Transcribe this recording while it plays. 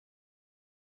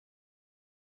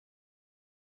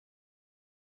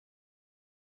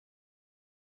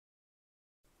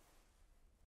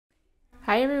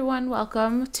Hi everyone,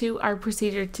 welcome to our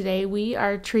procedure today. We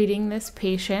are treating this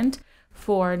patient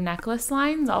for necklace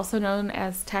lines, also known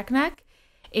as tech neck,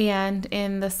 and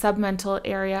in the submental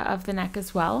area of the neck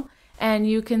as well. And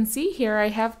you can see here I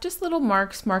have just little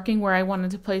marks marking where I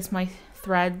wanted to place my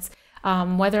threads.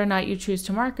 Whether or not you choose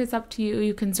to mark is up to you.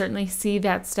 You can certainly see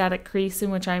that static crease in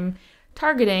which I'm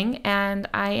targeting, and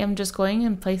I am just going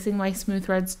and placing my smooth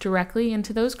threads directly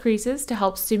into those creases to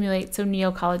help stimulate some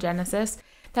neocollagenesis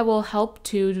that will help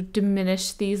to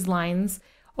diminish these lines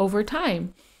over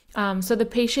time. So the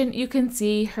patient, you can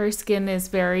see her skin is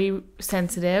very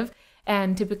sensitive,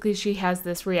 and typically she has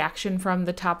this reaction from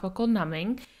the topical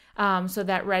numbing. So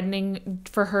that reddening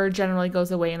for her generally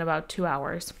goes away in about 2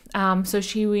 hours.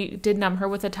 We did numb her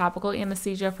with a topical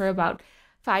anesthesia for about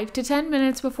 5 to 10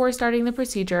 minutes before starting the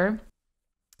procedure.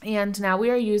 And now we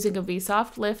are using a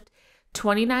Vsoft Lift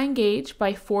 29 gauge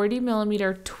by 40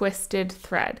 millimeter twisted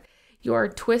thread. Your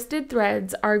twisted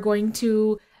threads are going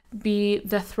to be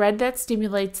the thread that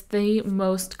stimulates the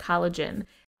most collagen.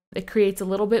 It creates a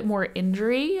little bit more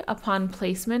injury upon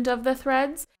placement of the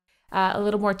threads, a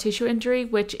little more tissue injury,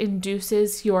 which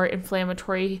induces your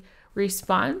inflammatory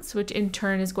response, which in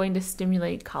turn is going to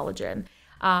stimulate collagen.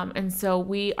 And so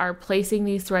we are placing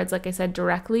these threads, like I said,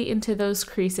 directly into those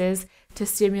creases to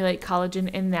stimulate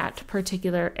collagen in that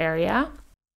particular area.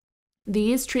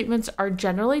 These treatments are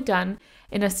generally done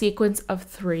in a sequence of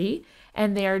 3,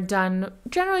 and they are done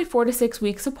generally 4 to 6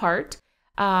 weeks apart.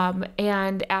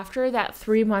 And after that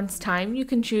 3 months time, you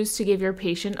can choose to give your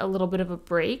patient a little bit of a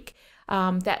break.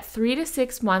 That 3 to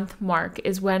 6 month mark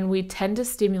is when we tend to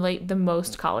stimulate the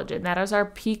most collagen. That is our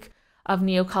peak of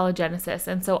neocollagenesis.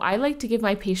 And so I like to give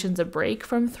my patients a break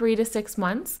from 3 to 6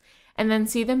 months and then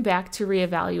see them back to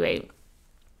reevaluate.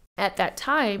 At that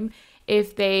time,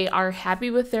 if they are happy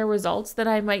with their results, then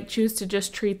I might choose to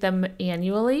just treat them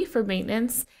annually for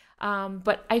maintenance.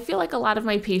 But I feel like a lot of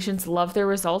my patients love their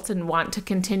results and want to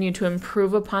continue to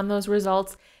improve upon those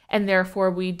results, and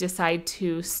therefore we decide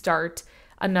to start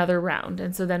another round.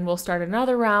 And so then we'll start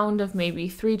another round of maybe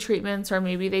 3 treatments, or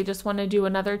maybe they just want to do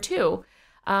another 2.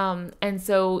 And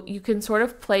so you can sort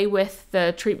of play with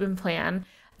the treatment plan.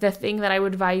 The thing that I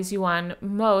would advise you on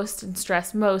most and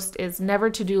stress most is never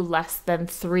to do less than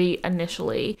 3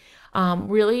 initially.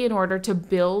 Really, in order to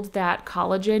build that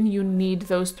collagen, you need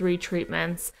those 3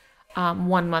 treatments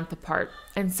 1 month apart.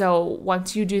 And so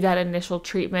once you do that initial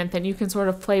treatment, then you can sort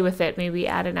of play with it, maybe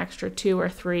add an extra 2 or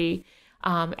 3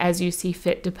 as you see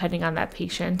fit, depending on that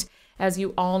patient. As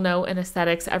you all know, in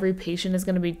aesthetics, every patient is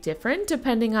going to be different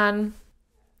depending on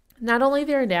not only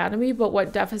their anatomy, but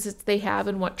what deficits they have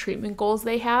and what treatment goals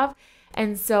they have.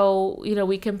 And so,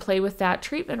 we can play with that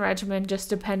treatment regimen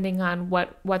just depending on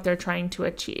what they're trying to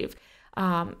achieve.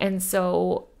 And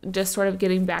so just sort of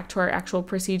getting back to our actual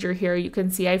procedure here, you can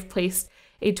see I've placed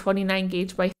a 29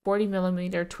 gauge by 40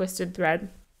 millimeter twisted thread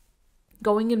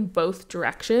going in both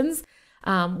directions.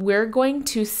 We're going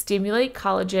to stimulate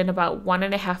collagen about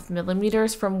 1.5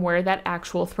 millimeters from where that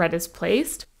actual thread is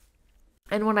placed.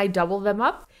 And when I double them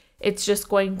up, it's just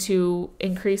going to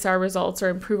increase our results or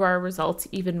improve our results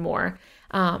even more.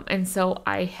 And so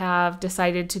I have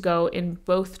decided to go in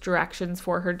both directions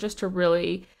for her just to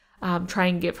really try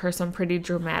and give her some pretty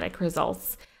dramatic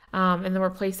results. And then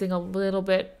we're placing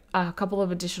a couple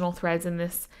of additional threads in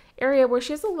this area where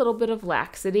she has a little bit of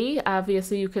laxity.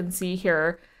 Obviously, you can see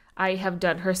here I have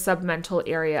done her submental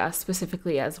area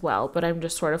specifically as well, but I'm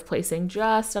just sort of placing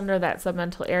just under that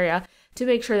submental area to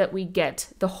make sure that we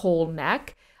get the whole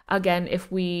neck. Again, if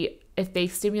they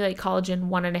stimulate collagen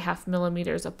 1.5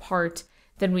 millimeters apart,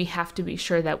 then we have to be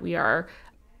sure that we are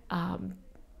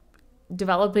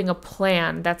developing a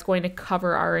plan that's going to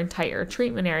cover our entire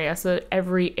treatment area so that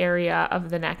every area of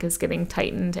the neck is getting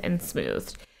tightened and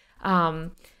smoothed.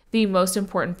 The most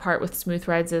important part with smooth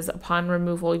threads is upon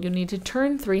removal, you need to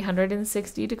turn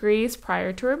 360 degrees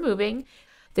prior to removing.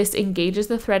 This engages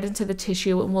the thread into the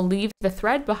tissue and will leave the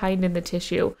thread behind in the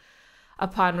tissue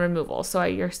upon removal. So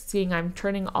you're seeing I'm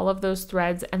turning all of those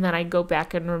threads and then I go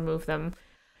back and remove them.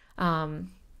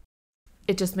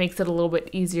 It just makes it a little bit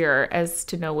easier as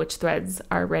to know which threads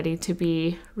are ready to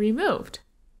be removed.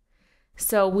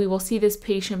 So we will see this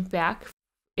patient back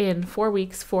in 4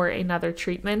 weeks for another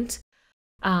treatment,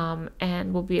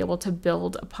 and we'll be able to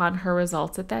build upon her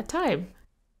results at that time.